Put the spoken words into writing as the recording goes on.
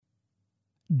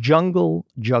Jungle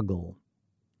Juggle.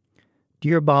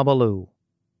 Dear Babalu,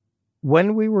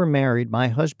 when we were married, my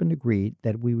husband agreed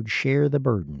that we would share the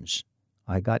burdens.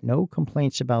 I got no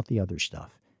complaints about the other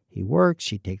stuff. He works,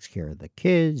 he takes care of the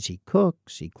kids, he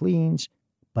cooks, he cleans,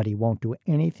 but he won't do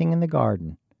anything in the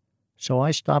garden. So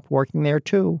I stopped working there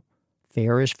too.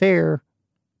 Fair is fair.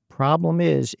 Problem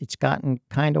is, it's gotten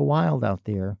kind of wild out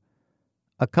there.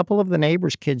 A couple of the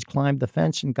neighbors' kids climbed the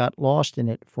fence and got lost in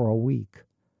it for a week.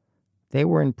 They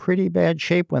were in pretty bad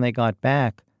shape when they got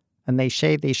back, and they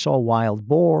say they saw wild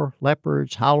boar,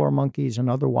 leopards, howler monkeys, and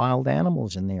other wild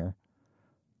animals in there.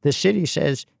 The city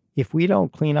says if we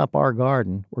don't clean up our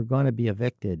garden, we're going to be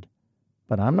evicted.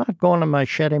 But I'm not going to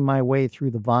machete my way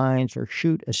through the vines or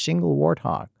shoot a single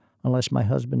warthog unless my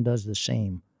husband does the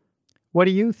same. What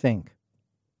do you think?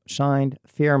 Signed,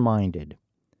 Fair-Minded.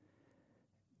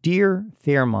 Dear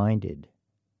Fair-Minded,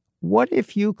 what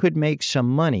if you could make some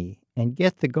money and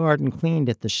get the garden cleaned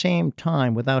at the same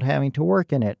time without having to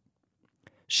work in it?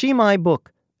 See my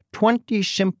book, 20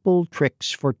 Simple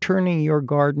Tricks for Turning Your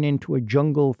Garden into a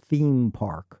Jungle Theme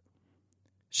Park.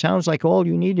 Sounds like all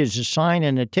you need is a sign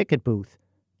and a ticket booth.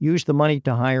 Use the money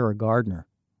to hire a gardener.